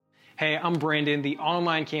Hey, I'm Brandon, the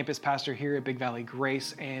online campus pastor here at Big Valley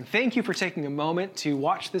Grace, and thank you for taking a moment to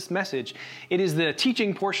watch this message. It is the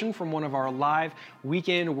teaching portion from one of our live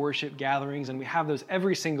weekend worship gatherings, and we have those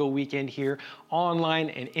every single weekend here online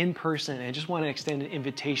and in person, and I just want to extend an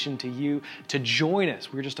invitation to you to join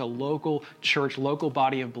us. We're just a local church, local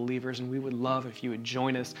body of believers, and we would love if you would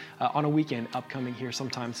join us on a weekend upcoming here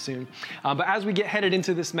sometime soon. But as we get headed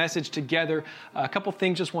into this message together, a couple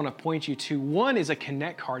things just want to point you to. One is a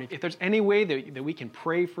Connect card. If there's any way that we can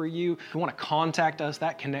pray for you, if you want to contact us,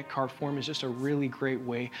 that Connect card form is just a really great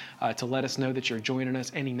way to let us know that you're joining us.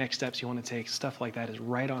 Any next steps you want to take, stuff like that is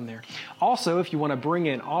right on there. Also, if you want to bring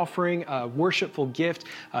an offering, a worshipful gift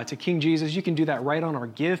to King Jesus, you can do that right on our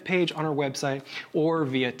Give page on our website or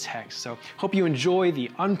via text. So hope you enjoy the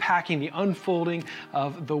unpacking, the unfolding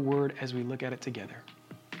of the Word as we look at it together.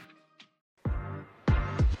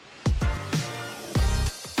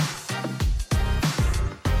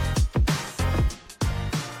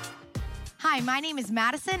 Hi, my name is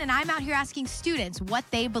Madison, and I'm out here asking students what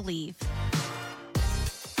they believe.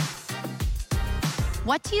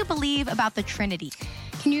 What do you believe about the Trinity?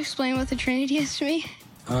 Can you explain what the Trinity is to me?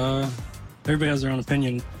 Everybody has their own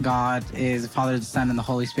opinion. God is the Father, the Son, and the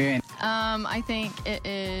Holy Spirit. I think it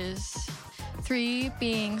is three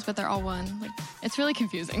beings, but they're all one. It's really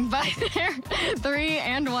confusing, but they're three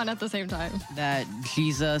and one at the same time. That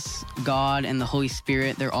Jesus, God, and the Holy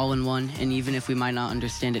Spirit, they're all in one. And even if we might not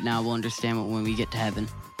understand it now, we'll understand it when we get to heaven.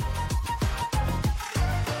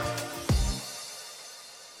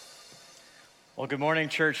 Well, good morning,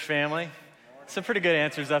 church family. Some pretty good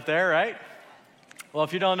answers up there, right? Well,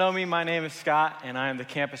 if you don't know me, my name is Scott, and I am the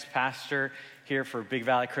campus pastor here for Big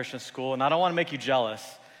Valley Christian School. And I don't want to make you jealous,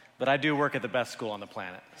 but I do work at the best school on the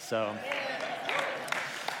planet. So,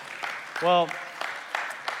 well,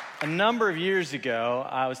 a number of years ago,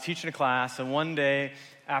 I was teaching a class, and one day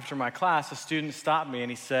after my class, a student stopped me and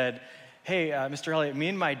he said, "Hey, Mr. Elliott, me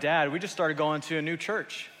and my dad, we just started going to a new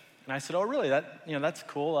church." And I said, "Oh, really? That's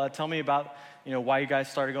cool. Tell me about, why you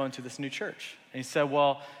guys started going to this new church." And he said,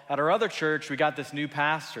 "Well, at our other church, we got this new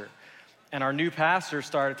pastor, and our new pastor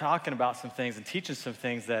started talking about some things and teaching some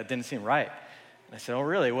things that didn't seem right." And I said, "Oh,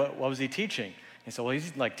 really? What was he teaching?" He said, "Well,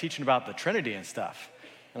 he's like teaching about the Trinity and stuff."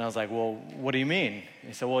 And I was like, "Well, what do you mean?" And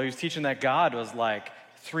he said, "Well, he was teaching that God was like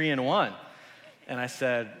 3 in 1. And I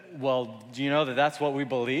said, "Well, do you know that that's what we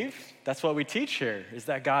believe? That's what we teach here, is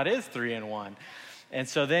that God is 3 in 1. And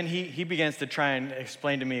so then he begins to try and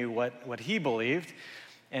explain to me what he believed.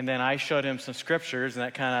 And then I showed him some scriptures, and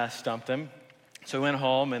that kind of stumped him. So he went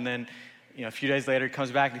home, and then a few days later, he comes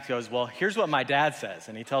back and he goes, "Well, here's what my dad says."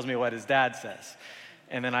 And he tells me what his dad says.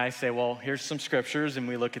 And then I say, "Well, here's some scriptures," and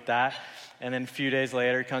we look at that. And then a few days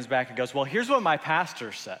later, he comes back and goes, "Well, here's what my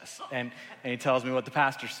pastor says." And he tells me what the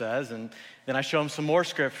pastor says. And then I show him some more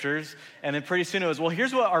scriptures. And then pretty soon it was, "Well,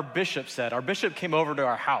 here's what our bishop said." Our bishop came over to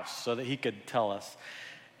our house so that he could tell us.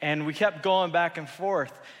 And we kept going back and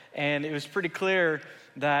forth. And it was pretty clear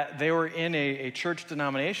that they were in a church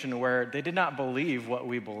denomination where they did not believe what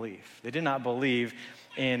we believe. They did not believe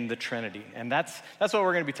in the Trinity. And that's what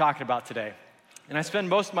we're going to be talking about today. And I spend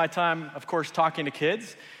most of my time, of course, talking to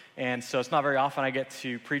kids. And so it's not very often I get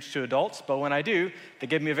to preach to adults, but when I do, they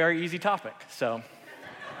give me a very easy topic. So,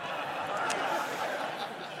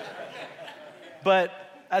 but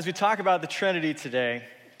as we talk about the Trinity today,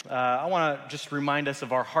 I want to just remind us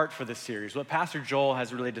of our heart for this series. What Pastor Joel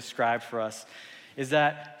has really described for us is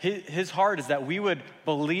that his heart is that we would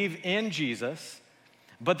believe in Jesus,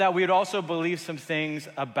 but that we would also believe some things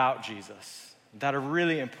about Jesus that are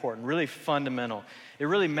really important, really fundamental. It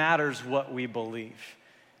really matters what we believe.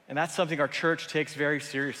 And that's something our church takes very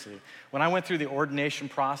seriously. When I went through the ordination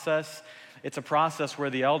process, it's a process where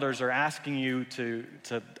the elders are asking you to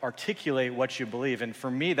articulate what you believe. And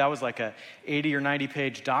for me, that was like a 80 or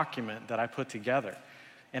 90-page document that I put together.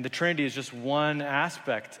 And the Trinity is just one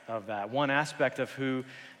aspect of that, one aspect of who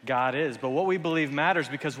God is. But what we believe matters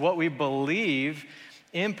because what we believe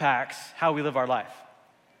impacts how we live our life.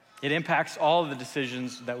 It impacts all of the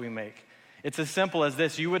decisions that we make. It's as simple as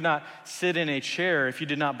this. You would not sit in a chair if you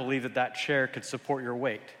did not believe that that chair could support your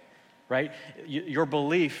weight, right? Your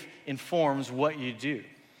belief informs what you do,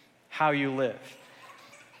 how you live.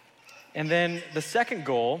 And then the second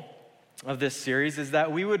goal of this series is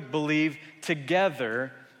that we would believe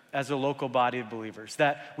together as a local body of believers,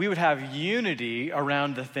 that we would have unity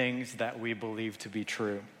around the things that we believe to be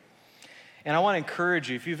true. And I want to encourage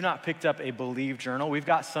you, if you've not picked up a Believe journal, we've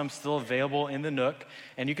got some still available in the Nook,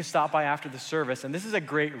 and you can stop by after the service. And this is a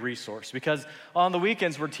great resource because on the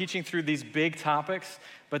weekends, we're teaching through these big topics,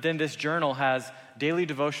 but then this journal has daily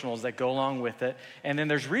devotionals that go along with it. And then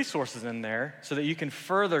there's resources in there so that you can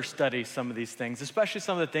further study some of these things, especially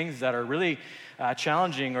some of the things that are really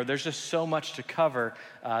challenging or there's just so much to cover.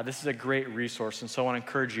 This is a great resource, and so I want to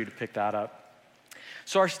encourage you to pick that up.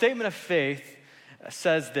 So our statement of faith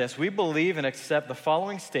says this: we believe and accept the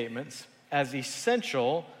following statements as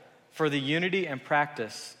essential for the unity and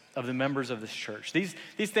practice of the members of this church. These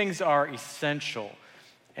things are essential,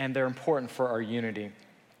 and they're important for our unity.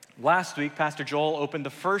 Last week, Pastor Joel opened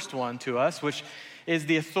the first one to us, which is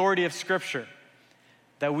the authority of Scripture.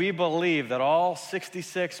 That we believe that all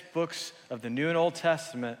 66 books of the New and Old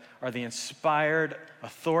Testament are the inspired,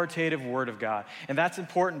 authoritative Word of God. And that's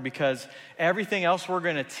important because everything else we're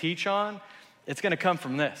going to teach on, it's going to come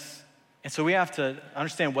from this. And so we have to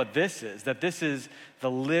understand what this is, that this is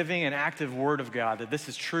the living and active Word of God, that this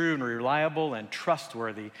is true and reliable and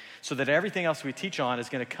trustworthy, so that everything else we teach on is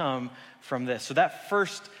going to come from this. So that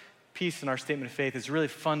first piece in our statement of faith is really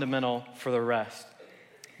fundamental for the rest.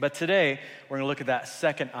 But today, we're going to look at that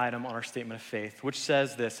second item on our statement of faith, which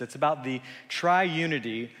says this. It's about the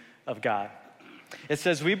triunity of God. It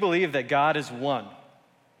says, we believe that God is one,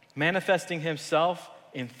 manifesting himself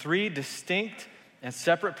in three distinct and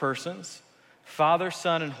separate persons, Father,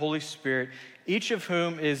 Son, and Holy Spirit, each of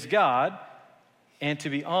whom is God and to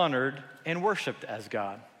be honored and worshiped as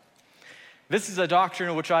God. This is a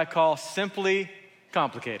doctrine which I call simply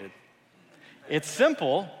complicated. It's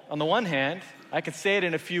simple on the one hand. I could say it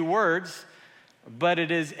in a few words, but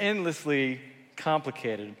it is endlessly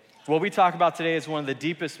complicated. What we talk about today is one of the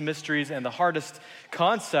deepest mysteries and the hardest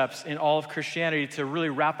concepts in all of Christianity to really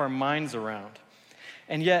wrap our minds around.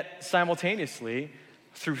 And yet, simultaneously,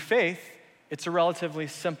 through faith, it's a relatively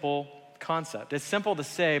simple concept. It's simple to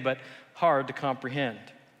say, but hard to comprehend.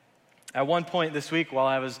 At one point this week, while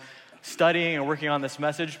I was studying and working on this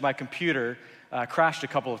message, my computer crashed a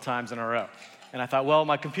couple of times in a row. And I thought, well,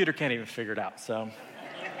 my computer can't even figure it out. So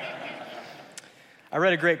I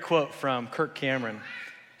read a great quote from Kirk Cameron.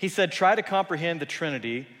 He said, try to comprehend the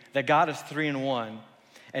Trinity, that God is three in one,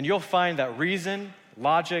 and you'll find that reason,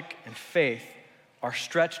 logic, and faith are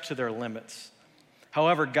stretched to their limits.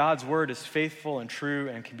 However, God's word is faithful and true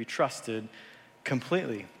and can be trusted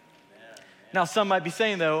completely. Now, some might be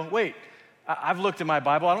saying, though, wait, I've looked in my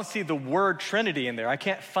Bible. I don't see the word Trinity in there. I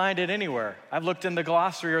can't find it anywhere. I've looked in the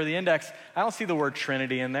glossary or the index. I don't see the word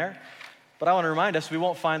Trinity in there. But I want to remind us, we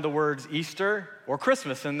won't find the words Easter or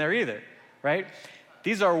Christmas in there either, right?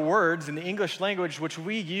 These are words in the English language which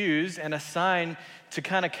we use and assign to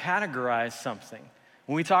kind of categorize something.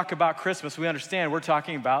 When we talk about Christmas, we understand we're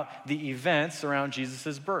talking about the events around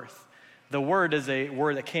Jesus' birth. The word is a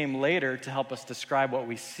word that came later to help us describe what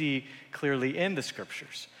we see clearly in the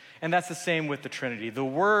scriptures. And that's the same with the Trinity. The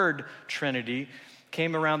word Trinity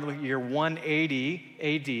came around the year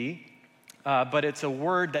 180 AD, but it's a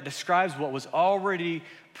word that describes what was already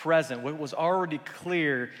present, what was already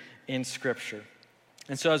clear in Scripture.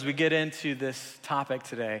 And so as we get into this topic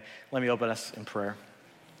today, let me open us in prayer.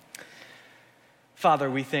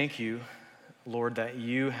 Father, we thank you, Lord, that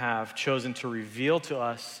you have chosen to reveal to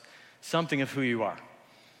us something of who you are.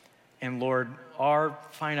 And Lord, our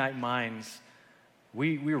finite minds,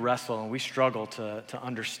 we wrestle and we struggle to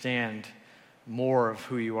understand more of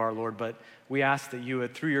who you are, Lord. But we ask that you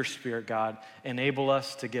would, through your Spirit, God, enable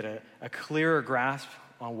us to get a clearer grasp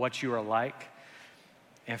on what you are like.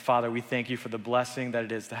 And Father, we thank you for the blessing that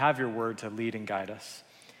it is to have your word to lead and guide us.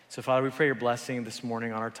 So Father, we pray your blessing this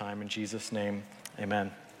morning on our time. In Jesus' name,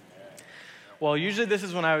 amen. Well, usually this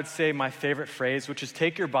is when I would say my favorite phrase, which is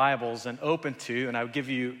take your Bibles and open to, and I would give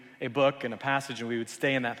you a book and a passage, and we would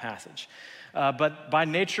stay in that passage. But by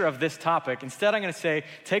nature of this topic, instead I'm going to say,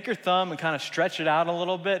 take your thumb and kind of stretch it out a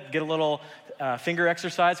little bit, get a little finger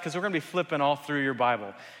exercise, because we're going to be flipping all through your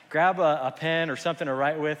Bible. Grab a pen or something to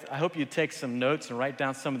write with. I hope you take some notes and write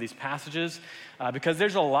down some of these passages, because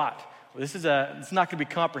there's a lot. It's not going to be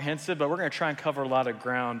comprehensive, but we're going to try and cover a lot of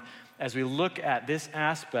ground as we look at this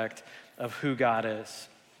aspect of who God is.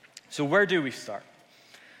 So where do we start?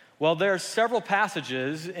 Well, there are several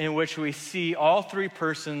passages in which we see all three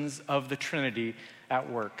persons of the Trinity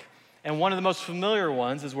at work. And one of the most familiar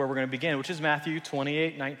ones is where we're going to begin, which is Matthew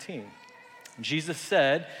 28:19. Jesus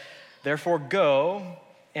said, "Therefore go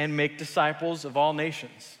and make disciples of all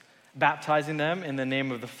nations, baptizing them in the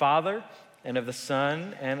name of the Father and of the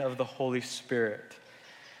Son and of the Holy Spirit."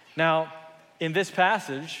 Now, in this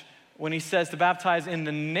passage, when he says to baptize in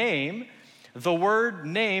the name, the word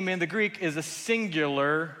name in the Greek is a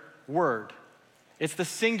singular word. It's the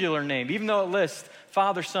singular name. Even though it lists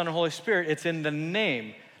Father, Son, and Holy Spirit, it's in the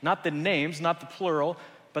name. Not the names, not the plural,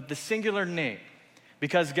 but the singular name.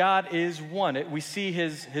 because God is one. We see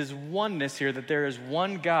his oneness here, that there is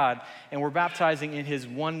one God, and we're baptizing in his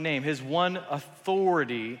one name, his one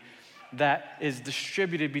authority that is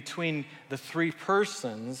distributed between the three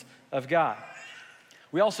persons of God.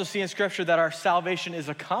 We also see in Scripture that our salvation is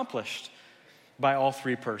accomplished by all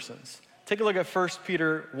three persons. Take a look at 1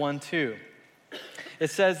 Peter 1:2. It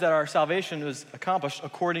says that our salvation was accomplished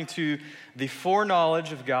according to the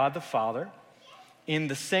foreknowledge of God the Father in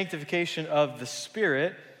the sanctification of the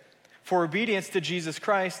Spirit for obedience to Jesus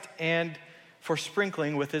Christ and for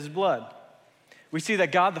sprinkling with his blood. We see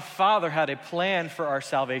that God the Father had a plan for our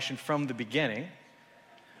salvation from the beginning.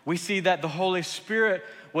 We see that the Holy Spirit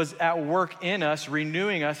was at work in us,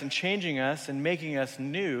 renewing us and changing us and making us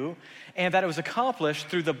new, and that it was accomplished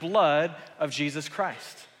through the blood of Jesus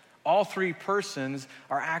Christ. All three persons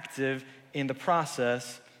are active in the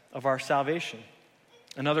process of our salvation.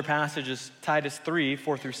 Another passage is Titus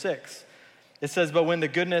 3:4-6. It says, "But when the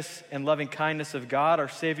goodness and loving kindness of God, our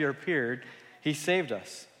Savior, appeared, he saved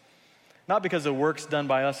us, not because of works done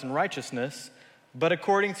by us in righteousness, but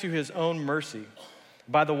according to his own mercy,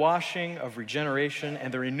 by the washing of regeneration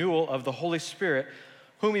and the renewal of the Holy Spirit,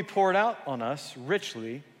 whom he poured out on us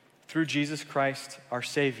richly through Jesus Christ our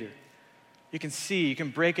Savior." You can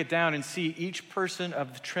break it down and see each person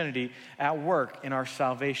of the Trinity at work in our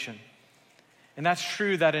salvation. And that's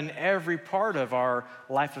true that in every part of our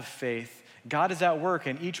life of faith, God is at work,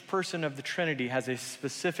 and each person of the Trinity has a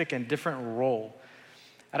specific and different role.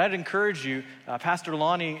 And I'd encourage you, Pastor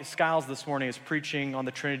Lonnie Skiles this morning is preaching on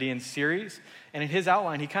the Trinity in series, and in his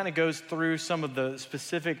outline, he kind of goes through some of the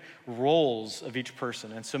specific roles of each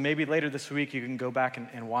person. And so maybe later this week, you can go back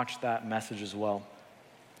and watch that message as well.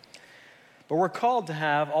 But we're called to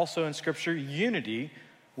have also in Scripture unity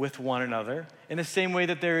with one another in the same way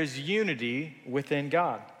that there is unity within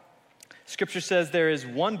God. Scripture says there is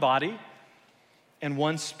one body and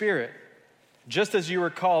one Spirit, just as you were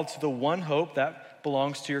called to the one hope that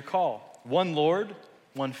belongs to your call. One Lord,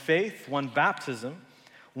 one faith, one baptism,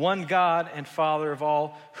 one God and Father of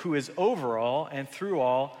all, who is over all and through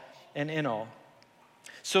all and in all.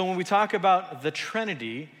 So when we talk about the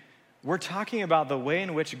Trinity, we're talking about the way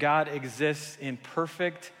in which God exists in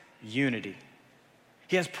perfect unity.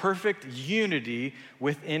 He has perfect unity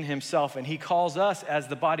within himself, and he calls us as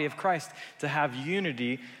the body of Christ to have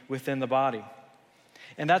unity within the body.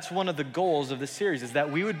 And that's one of the goals of this series, is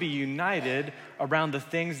that we would be united around the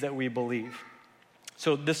things that we believe.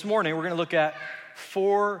 So this morning, we're going to look at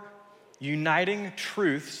 4 uniting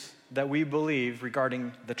truths that we believe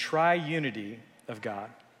regarding the triunity of God.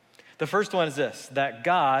 The first one is this, that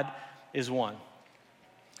God is one.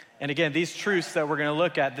 And again, these truths that we're going to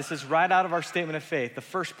look at, this is right out of our statement of faith, the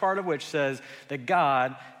first part of which says that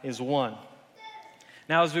God is one.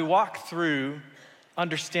 Now, as we walk through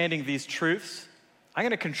understanding these truths, I'm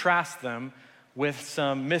going to contrast them with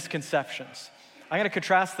some misconceptions. I'm going to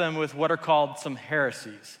contrast them with what are called some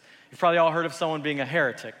heresies. You've probably all heard of someone being a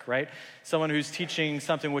heretic, right? Someone who's teaching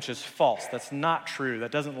something which is false, that's not true,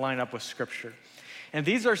 that doesn't line up with Scripture. And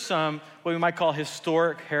these are some, what we might call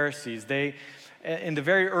historic heresies. In the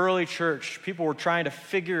very early church, people were trying to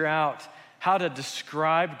figure out how to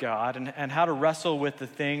describe God and how to wrestle with the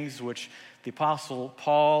things which the Apostle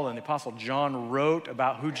Paul and the Apostle John wrote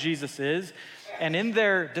about who Jesus is. And in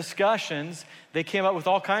their discussions, they came up with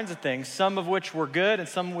all kinds of things, some of which were good and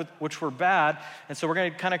some which were bad. And so we're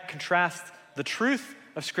going to kind of contrast the truth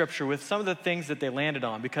of Scripture with some of the things that they landed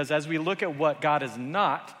on. Because as we look at what God is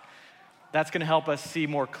not, that's going to help us see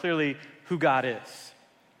more clearly who God is.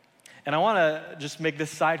 And I want to just make this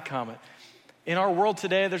side comment. In our world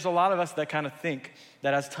today, there's a lot of us that kind of think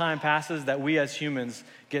that as time passes, that we as humans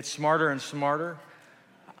get smarter and smarter.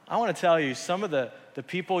 I want to tell you, some of the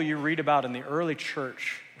people you read about in the early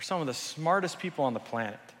church were some of the smartest people on the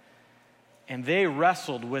planet. And they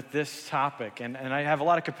wrestled with this topic. And I have a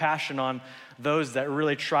lot of compassion on those that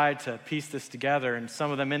really tried to piece this together. And some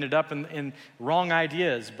of them ended up in wrong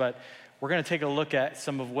ideas. But we're going to take a look at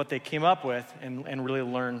some of what they came up with and really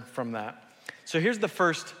learn from that. So here's the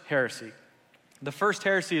first heresy. The first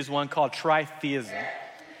heresy is one called tritheism.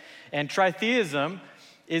 And tritheism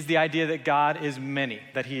is the idea that God is many,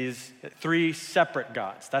 that he is 3 separate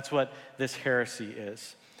gods. That's what this heresy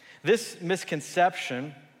is. This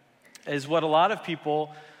misconception is what a lot of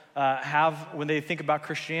people have when they think about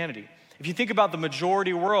Christianity. If you think about the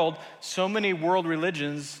majority world, so many world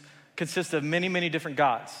religions consist of many, many different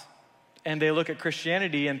gods. And they look at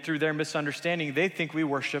Christianity, and through their misunderstanding, they think we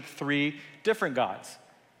worship 3 different gods,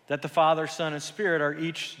 that the Father, Son, and Spirit are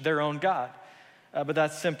each their own God. But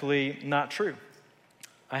that's simply not true.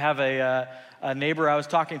 I have a neighbor I was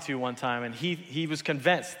talking to one time, and he was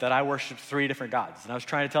convinced that I worshiped 3 different gods. And I was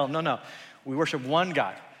trying to tell him, no, we worship one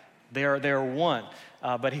God. They are one.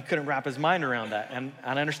 But he couldn't wrap his mind around that. And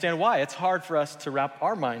I understand why. It's hard for us to wrap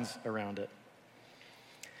our minds around it.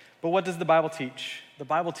 But what does the Bible teach? The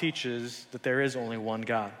Bible teaches that there is only one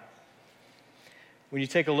God. When you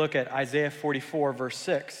take a look at Isaiah 44, verse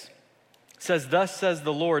 6, it says, "Thus says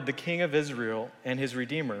the Lord, the King of Israel and his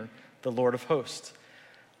Redeemer, the Lord of hosts.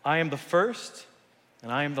 I am the first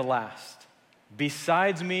and I am the last.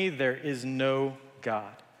 Besides me, there is no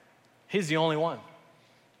God." He's the only one.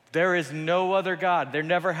 There is no other God. There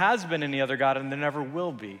never has been any other God, and there never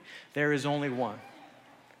will be. There is only one.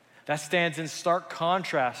 That stands in stark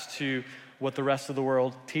contrast to what the rest of the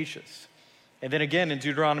world teaches. And then again in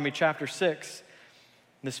Deuteronomy chapter 6,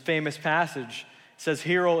 this famous passage says,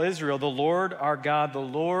 "Hear, O Israel, the Lord our God, the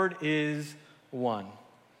Lord is one.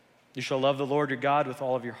 You shall love the Lord your God with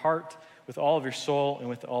all of your heart, with all of your soul, and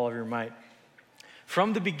with all of your might."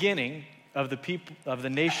 From the beginning of the people of the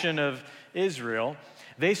nation of Israel,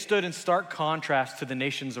 they stood in stark contrast to the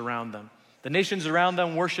nations around them. The nations around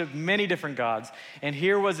them worshiped many different gods, and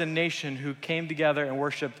here was a nation who came together and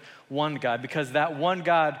worshiped one God, because that one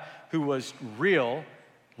God who was real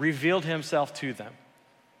revealed himself to them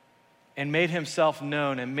and made himself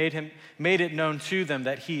known and made it known to them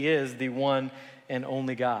that he is the one and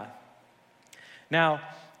only God. Now,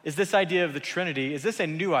 is this idea of the Trinity, is this a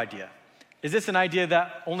new idea? Is this an idea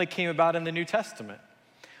that only came about in the New Testament?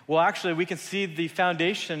 Well, actually, we can see the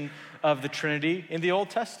foundation of the Trinity in the Old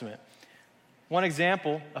Testament. One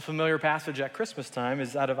example, a familiar passage at Christmas time,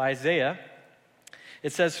 is out of Isaiah.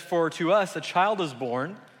 It says, "For to us a child is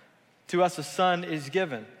born, to us a son is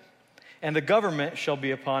given, and the government shall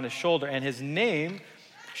be upon his shoulder, and his name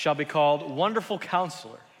shall be called Wonderful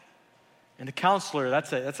Counselor." And the Counselor,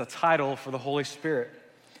 that's a title for the Holy Spirit.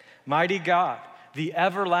 "Mighty God, the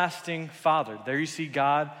everlasting Father." There you see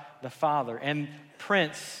God the Father. "And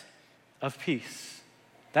Prince of Peace."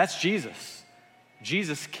 That's Jesus.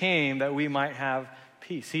 Jesus came that we might have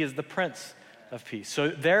peace. He is the Prince of Peace. So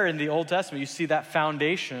there in the Old Testament, you see that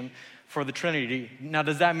foundation for the Trinity. Now,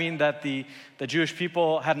 does that mean that the Jewish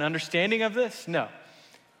people had an understanding of this? No.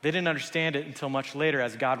 They didn't understand it until much later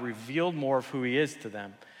as God revealed more of who he is to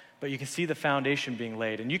them. But you can see the foundation being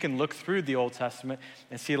laid. And you can look through the Old Testament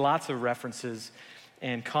and see lots of references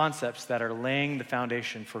and concepts that are laying the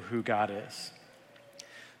foundation for who God is.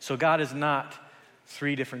 So God is not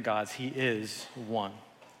 3 different gods. He is one.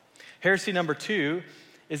 Heresy number 2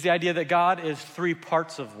 is the idea that God is 3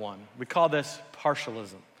 parts of one. We call this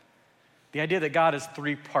partialism. The idea that God is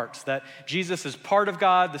 3 parts, that Jesus is part of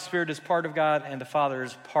God, the Spirit is part of God, and the Father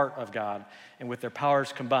is part of God. And with their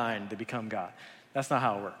powers combined, they become God. That's not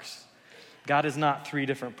how it works. God is not 3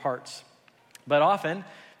 different parts. But often,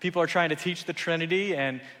 people are trying to teach the Trinity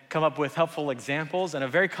and come up with helpful examples. And a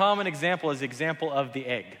very common example is the example of the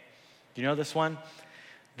egg. Do you know this one?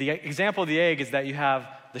 The example of the egg is that you have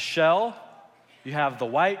the shell, you have the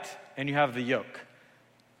white, and you have the yolk.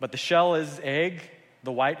 But the shell is egg,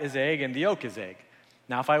 the white is egg, and the yolk is egg.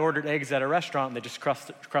 Now, if I ordered eggs at a restaurant and they just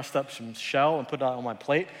crust up some shell and put it on my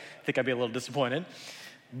plate, I think I'd be a little disappointed.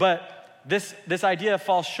 But this idea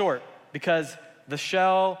falls short because the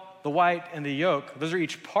shell, the white, and the yolk, those are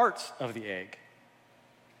each parts of the egg.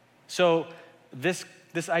 So this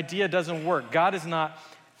idea doesn't work. God is not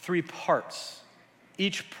 3 parts.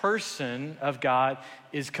 Each person of God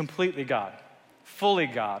is completely God, fully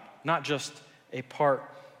God, not just a part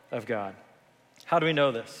of God. How do we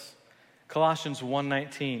know this? Colossians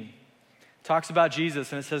 1:19 talks about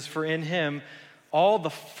Jesus, and it says, "For in him all the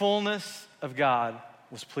fullness of God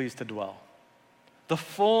was pleased to dwell." The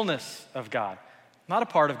fullness of God, not a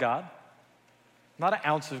part of God, not an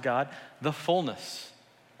ounce of God, the fullness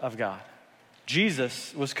of God.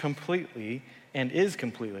 Jesus was completely and is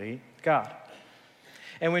completely God.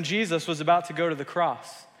 And when Jesus was about to go to the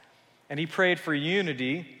cross and he prayed for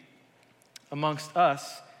unity amongst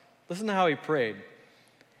us, listen to how he prayed.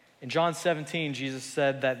 In John 17, Jesus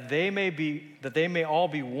said that they may all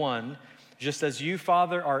be one, just as you,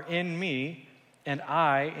 Father, are in me and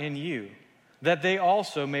I in you, that they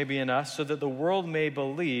also may be in us, so that the world may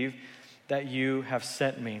believe that you have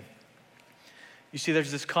sent me. You see,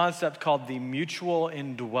 there's this concept called the mutual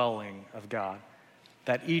indwelling of God,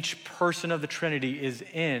 that each person of the Trinity is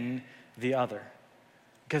in the other.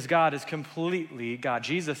 Because God is completely God.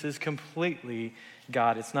 Jesus is completely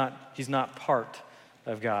God. He's not part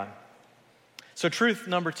of God. So truth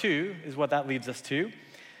number 2 is what that leads us to.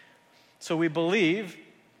 So we believe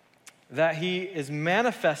that he is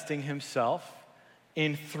manifesting himself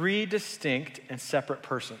in 3 distinct and separate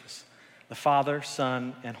persons. the Father,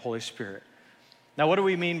 Son, and Holy Spirit. Now, what do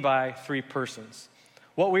we mean by three persons?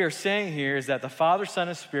 What we are saying here is that the Father, Son,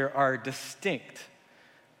 and Spirit are distinct.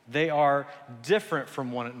 They are different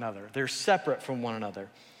from one another. They're separate from one another.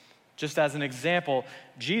 Just as an example,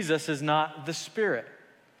 Jesus is not the Spirit,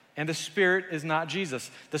 and the Spirit is not Jesus.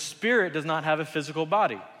 The Spirit does not have a physical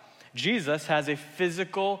body. Jesus has a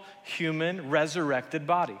physical, human, resurrected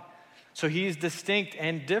body. So he's distinct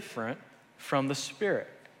and different from the Spirit.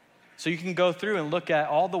 So you can go through and look at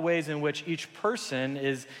all the ways in which each person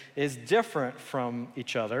is different from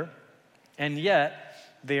each other, and yet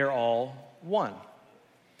they are all one.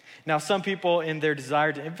 Now, some people, in their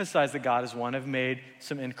desire to emphasize that God is one, have made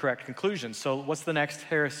some incorrect conclusions. So what's the next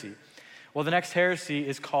heresy? Well, the next heresy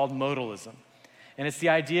is called modalism. And it's the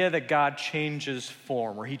idea that God changes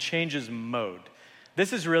form, or he changes mode.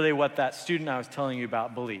 This is really what that student I was telling you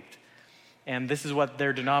about believed. And this is what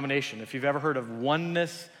their denomination, if you've ever heard of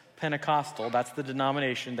Oneness Pentecostal, that's the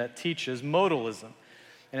denomination that teaches modalism.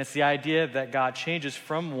 And it's the idea that God changes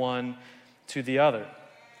from one to the other.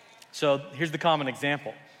 So here's the common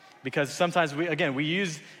example, because sometimes we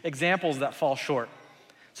use examples that fall short.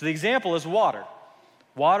 So the example is water.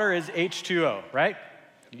 Water is H2O, right?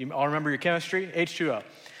 You all remember your chemistry? H2O.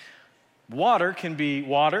 Water can be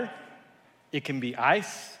water, it can be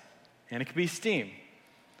ice, and it can be steam.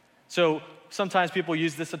 So sometimes people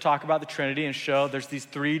use this to talk about the Trinity and show there's these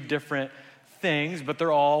three different things, but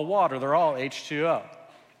they're all water, they're all H2O.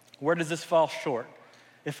 Where does this fall short?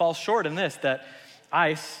 It falls short in this, that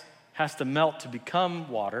ice has to melt to become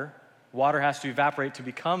water, water has to evaporate to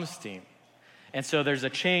become steam. And so there's a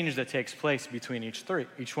change that takes place between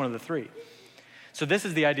each one of the three. So this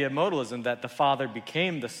is the idea of modalism, that the Father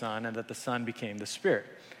became the Son and that the Son became the Spirit.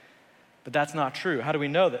 But that's not true. How do we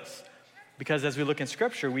know this? Because as we look in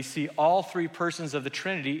Scripture, we see all three persons of the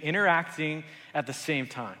Trinity interacting at the same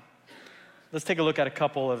time. Let's take a look at a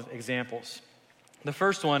couple of examples. The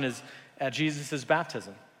first one is at Jesus'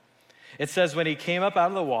 baptism. It says when he came up out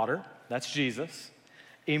of the water, that's Jesus,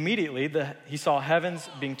 immediately he saw heavens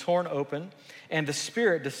being torn open and the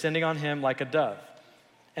Spirit descending on him like a dove.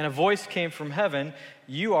 And a voice came from heaven,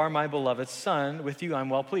 "You are my beloved Son, with you I'm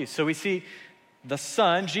well pleased." So we see the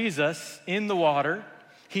Son, Jesus, in the water.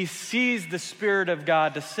 He sees the Spirit of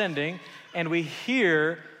God descending, and we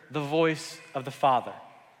hear the voice of the Father,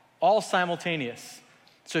 all simultaneous.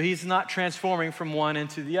 So he's not transforming from one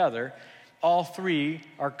into the other. All three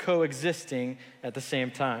are coexisting at the same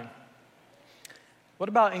time. What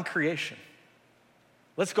about in creation?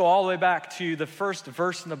 Let's go all the way back to the first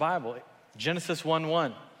verse in the Bible, Genesis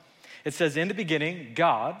 1:1. It says, in the beginning,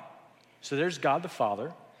 God, so there's God the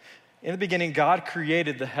Father. In the beginning, God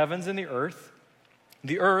created the heavens and the earth.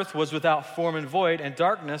 The earth was without form and void, and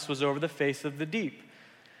darkness was over the face of the deep.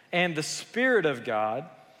 And the Spirit of God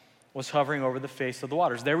was hovering over the face of the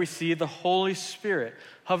waters. There we see the Holy Spirit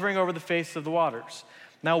hovering over the face of the waters.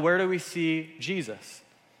 Now, where do we see Jesus?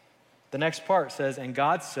 The next part says, and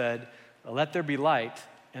God said, let there be light,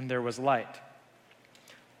 and there was light.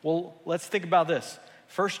 Well, let's think about this.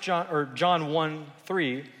 John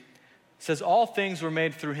 1:3 says, all things were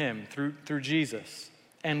made through him, through Jesus.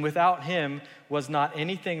 And without him was not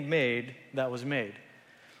anything made that was made.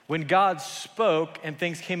 When God spoke and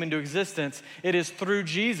things came into existence, it is through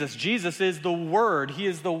Jesus. Jesus is the Word. He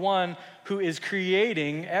is the one who is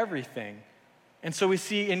creating everything. And so we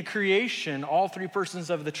see in creation, all three persons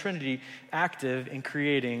of the Trinity active in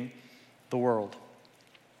creating the world.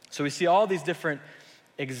 So we see all these different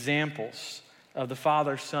examples of the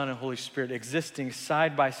Father, Son, and Holy Spirit existing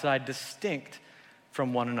side by side, distinct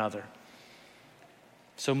from one another.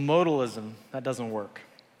 So modalism, that doesn't work.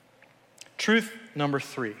 Truth number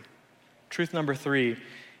three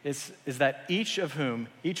is that each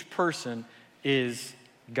person is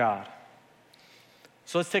God.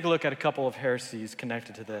 So let's take a look at a couple of heresies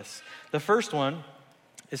connected to this. The first one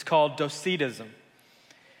is called Docetism.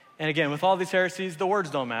 And again, with all these heresies, the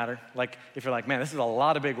words don't matter. Like, if you're like, man, this is a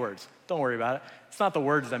lot of big words, don't worry about it. It's not the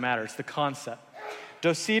words that matter, it's the concept.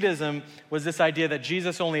 Docetism was this idea that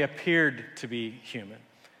Jesus only appeared to be human.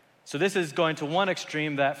 So this is going to one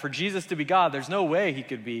extreme, that for Jesus to be God, there's no way he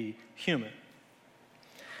could be human.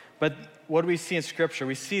 But what do we see in Scripture?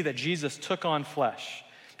 We see that Jesus took on flesh,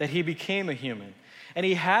 that he became a human. And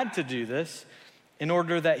he had to do this in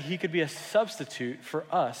order that he could be a substitute for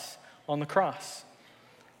us on the cross.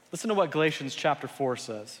 Listen to what Galatians chapter 4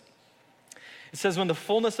 says. It says, when the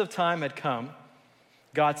fullness of time had come,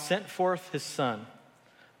 God sent forth his Son,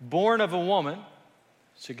 born of a woman,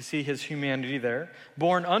 so you can see his humanity there,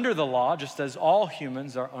 born under the law, just as all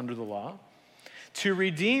humans are under the law, to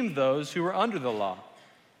redeem those who were under the law,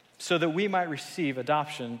 so that we might receive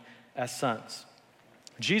adoption as sons.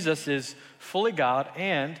 Jesus is fully God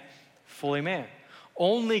and fully man.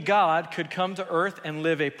 Only God could come to earth and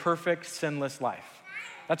live a perfect, sinless life.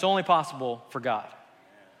 That's only possible for God.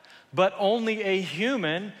 But only a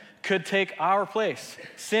human could take our place.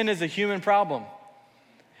 Sin is a human problem.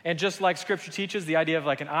 And just like Scripture teaches, the idea of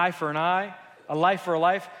like an eye for an eye, a life for a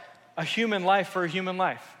life, a human life for a human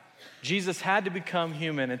life. Jesus had to become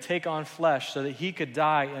human and take on flesh so that he could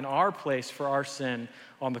die in our place for our sin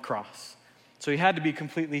on the cross. So he had to be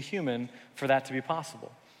completely human for that to be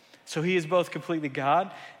possible. So he is both completely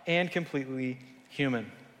God and completely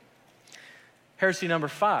human. Heresy number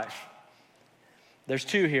 5. There's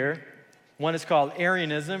 2 here. One is called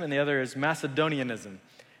Arianism and the other is Macedonianism.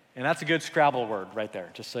 And that's a good Scrabble word right there,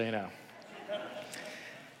 just so you know.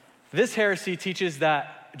 This heresy teaches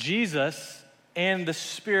that Jesus and the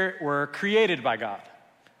Spirit were created by God.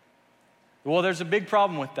 Well, there's a big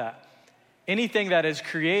problem with that. Anything that is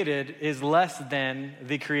created is less than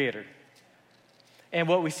the Creator. And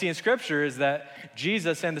what we see in Scripture is that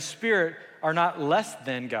Jesus and the Spirit are not less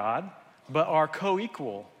than God, but are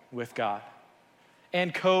co-equal with God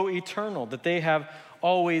and co-eternal, that they have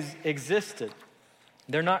always existed.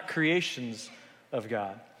 They're not creations of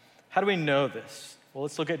God. How do we know this? Well,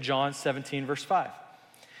 let's look at John 17, verse 5.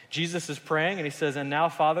 Jesus is praying and he says, "And now,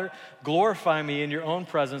 Father, glorify me in your own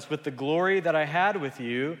presence with the glory that I had with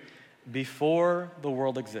you before the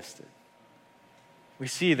world existed." We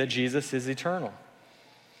see that Jesus is eternal.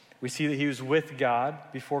 We see that he was with God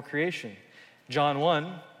before creation. John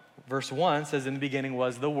 1, verse 1 says, "In the beginning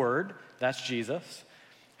was the Word," that's Jesus,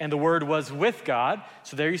 "and the Word was with God."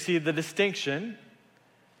 So there you see the distinction,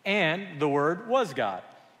 and the Word was God.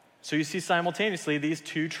 So you see simultaneously these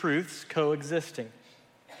 2 truths coexisting.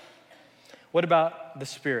 What about the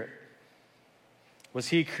Spirit? Was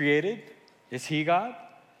he created? Is he God?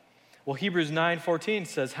 Well, Hebrews 9:14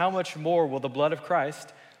 says, "How much more will the blood of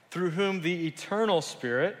Christ, through whom the eternal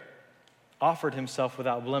Spirit offered himself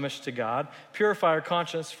without blemish to God, purify our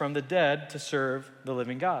conscience from the dead to serve the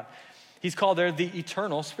living God?" He's called there the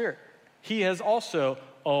eternal Spirit. He has also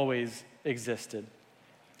always existed.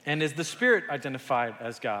 And is the Spirit identified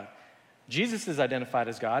as God? Jesus is identified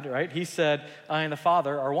as God, right? He said, "I and the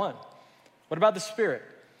Father are one." What about the Spirit?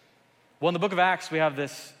 Well, in the book of Acts, we have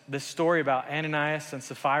this story about Ananias and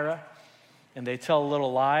Sapphira, and they tell a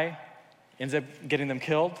little lie, ends up getting them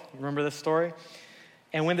killed. Remember this story?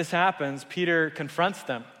 And when this happens, Peter confronts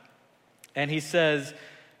them, and he says,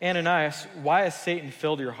 "Ananias, why has Satan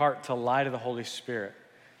filled your heart to lie to the Holy Spirit?"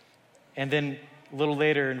 And then a little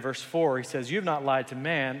later in verse 4, he says, "You have not lied to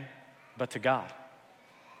man, but to God."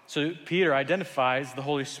 So Peter identifies the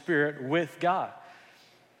Holy Spirit with God.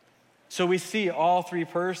 So we see all 3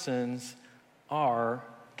 persons are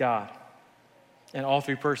God. And all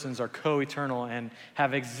 3 persons are co-eternal and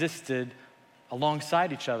have existed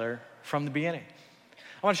alongside each other from the beginning.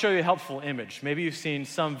 I want to show you a helpful image. Maybe you've seen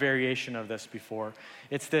some variation of this before.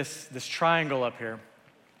 It's this triangle up here.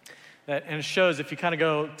 And it shows, if you kind of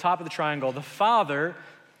go top of the triangle, the Father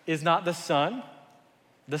is not the Son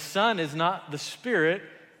is not the Spirit,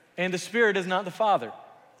 and the Spirit is not the Father.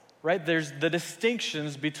 Right? There's the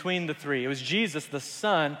distinctions between the 3. It was Jesus, the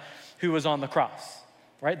Son, who was on the cross.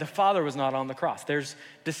 Right? The Father was not on the cross. There's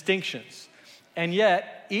distinctions. And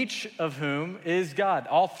yet, each of whom is God.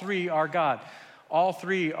 All 3 are God. All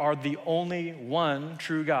 3 are the only one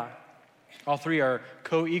true God. All 3 are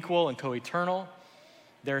co-equal and co-eternal.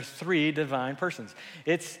 They're 3 divine persons.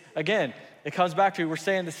 It's, again, it comes back to, we're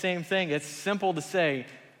saying the same thing. It's simple to say,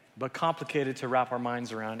 but complicated to wrap our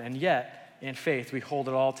minds around. And yet, in faith, we hold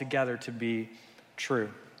it all together to be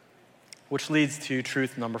true. Which leads to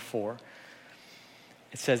truth number 4.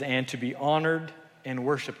 It says, "And to be honored and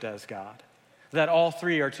worshiped as God." That all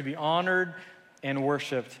 3 are to be honored and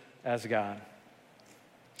worshiped as God.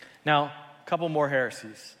 Now, a couple more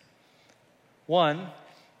heresies. One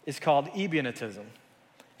is called Ebionism.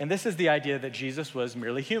 And this is the idea that Jesus was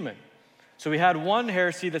merely human. So we had one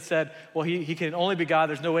heresy that said, well, he can only be God.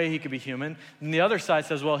 There's no way he could be human. And the other side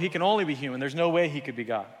says, well, he can only be human. There's no way he could be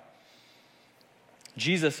God.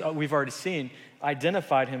 Jesus, we've already seen,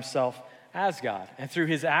 identified himself as God. And through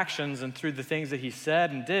his actions and through the things that he said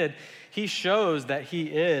and did, he shows that he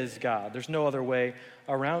is God. There's no other way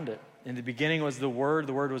around it. In the beginning was the Word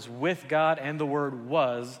was with God, and the Word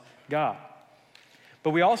was God. But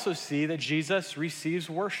we also see that Jesus receives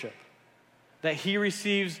worship, that he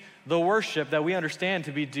receives the worship that we understand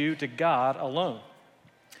to be due to God alone.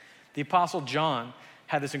 The Apostle John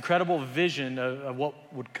had this incredible vision of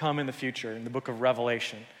what would come in the future in the book of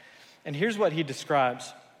Revelation. And here's what he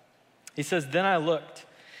describes. He says, "Then I looked,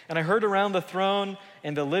 and I heard around the throne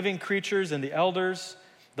and the living creatures and the elders,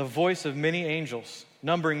 the voice of many angels,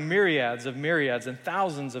 numbering myriads of myriads and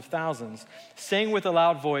thousands of thousands, saying with a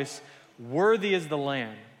loud voice, "Worthy is the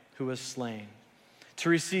Lamb who was slain, to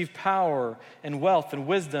receive power and wealth and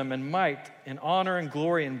wisdom and might and honor and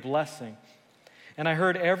glory and blessing." And I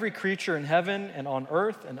heard every creature in heaven and on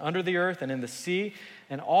earth and under the earth and in the sea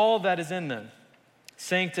and all that is in them,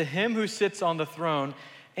 saying to him who sits on the throne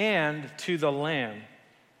and to the Lamb,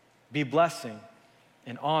 be blessing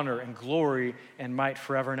and honor and glory and might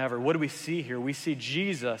forever and ever. What do we see here? We see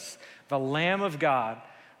Jesus, the Lamb of God,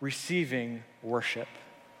 receiving worship.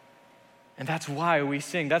 And that's why we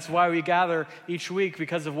sing. That's why we gather each week,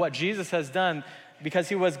 because of what Jesus has done, because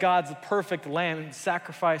he was God's perfect lamb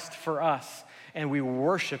sacrificed for us. And we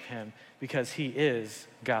worship him because he is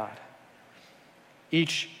God.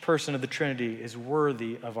 Each person of the Trinity is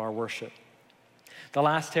worthy of our worship. The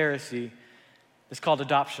last heresy is called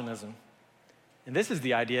adoptionism. And this is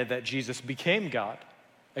the idea that Jesus became God.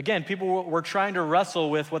 Again, people were trying to wrestle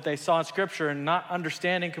with what they saw in Scripture and not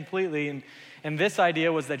understanding completely. And this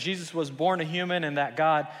idea was that Jesus was born a human and that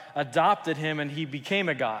God adopted him and he became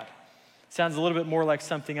a God. Sounds a little bit more like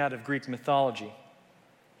something out of Greek mythology.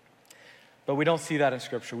 But we don't see that in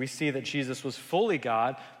Scripture. We see that Jesus was fully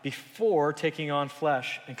God before taking on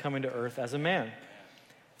flesh and coming to earth as a man.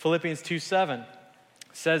 Philippians 2:7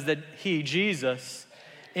 says that he, Jesus,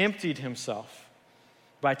 emptied himself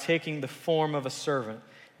by taking the form of a servant,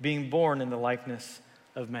 being born in the likeness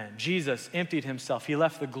of men. Jesus emptied himself. He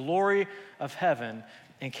left the glory of heaven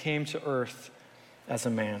and came to earth as a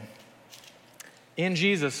man. In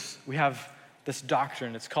Jesus, we have this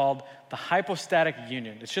doctrine. It's called the hypostatic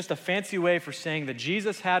union. It's just a fancy way for saying that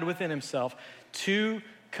Jesus had within himself two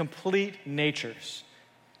complete natures,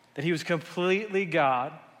 that he was completely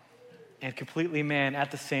God and completely man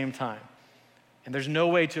at the same time. And there's no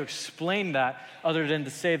way to explain that other than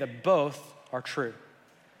to say that both are true.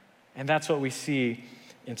 And that's what we see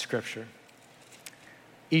in Scripture.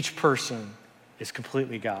 Each person is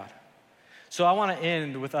completely God. So I want to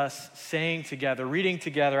end with us saying together, reading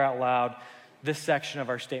together out loud, this section of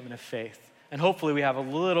our statement of faith. And hopefully we have a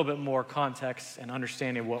little bit more context and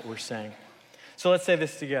understanding of what we're saying. So let's say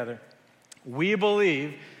this together. We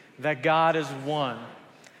believe that God is one,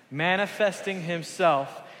 manifesting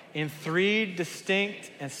himself in three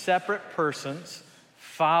distinct and separate persons,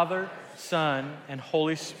 Father, Son, and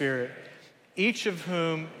Holy Spirit, each of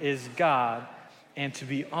whom is God and to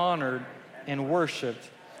be honored and worshiped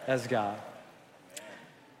as God.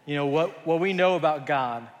 You know, what we know about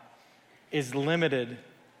God is limited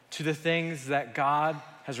to the things that God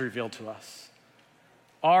has revealed to us.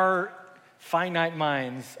 Our finite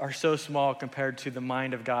minds are so small compared to the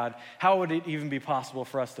mind of God. How would it even be possible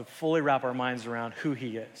for us to fully wrap our minds around who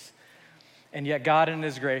he is? And yet God in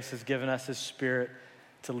his grace has given us his Spirit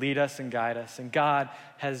to lead us and guide us. And God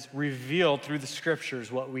has revealed through the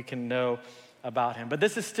Scriptures what we can know about him. But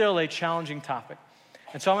this is still a challenging topic.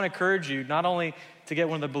 And so I want to encourage you not only to get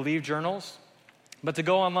one of the Believe journals, but to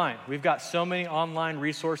go online. We've got so many online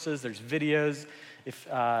resources. There's videos.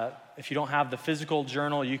 If you don't have the physical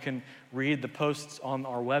journal, you can read the posts on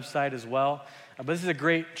our website as well. But this is a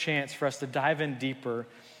great chance for us to dive in deeper,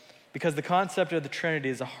 because the concept of the Trinity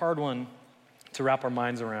is a hard one to wrap our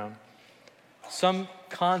minds around. Some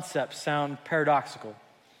concepts sound paradoxical,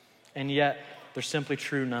 and yet they're simply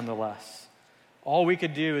true nonetheless. All we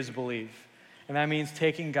could do is believe, and that means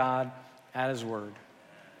taking God at his word,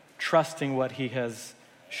 trusting what he has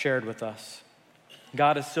shared with us.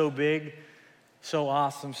 God is so big, so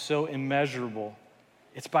awesome, so immeasurable.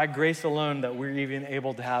 It's by grace alone that we're even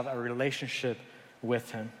able to have a relationship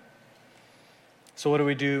with him. So what do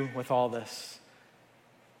we do with all this?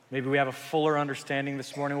 Maybe we have a fuller understanding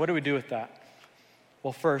this morning. What do we do with that?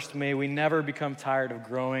 Well, first, may we never become tired of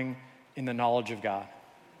growing in the knowledge of God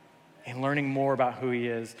and learning more about who he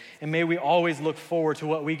is. And may we always look forward to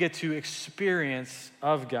what we get to experience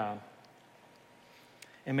of God.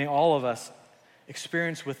 And may all of us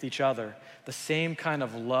experience with each other the same kind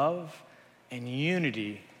of love and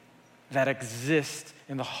unity that exists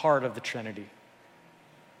in the heart of the Trinity.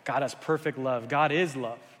 God has perfect love. God is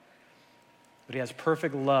love. But he has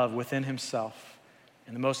perfect love within himself.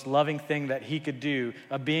 And the most loving thing that he could do,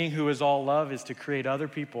 a being who is all love, is to create other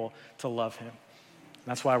people to love him.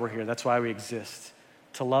 That's why we're here. That's why we exist,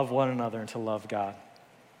 to love one another and to love God.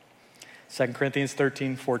 2 Corinthians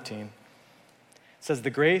 13:14 says, "The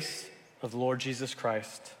grace of the Lord Jesus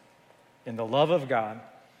Christ and the love of God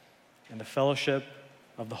and the fellowship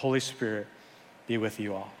of the Holy Spirit be with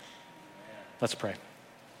you all." Let's pray.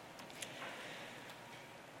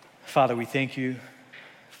 Father, we thank you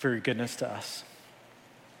for your goodness to us.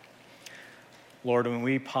 Lord, when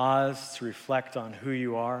we pause to reflect on who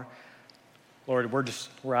you are, Lord,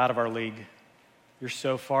 we're out of our league. You're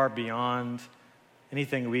so far beyond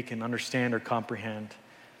anything we can understand or comprehend.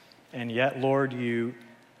 And yet, Lord, you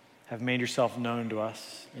have made yourself known to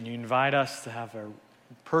us, and you invite us to have a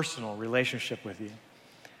personal relationship with you.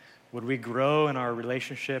 Would we grow in our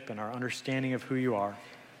relationship and our understanding of who you are?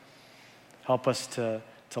 Help us to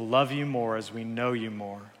love you more as we know you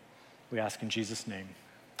more. We ask in Jesus' name.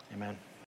 Amen.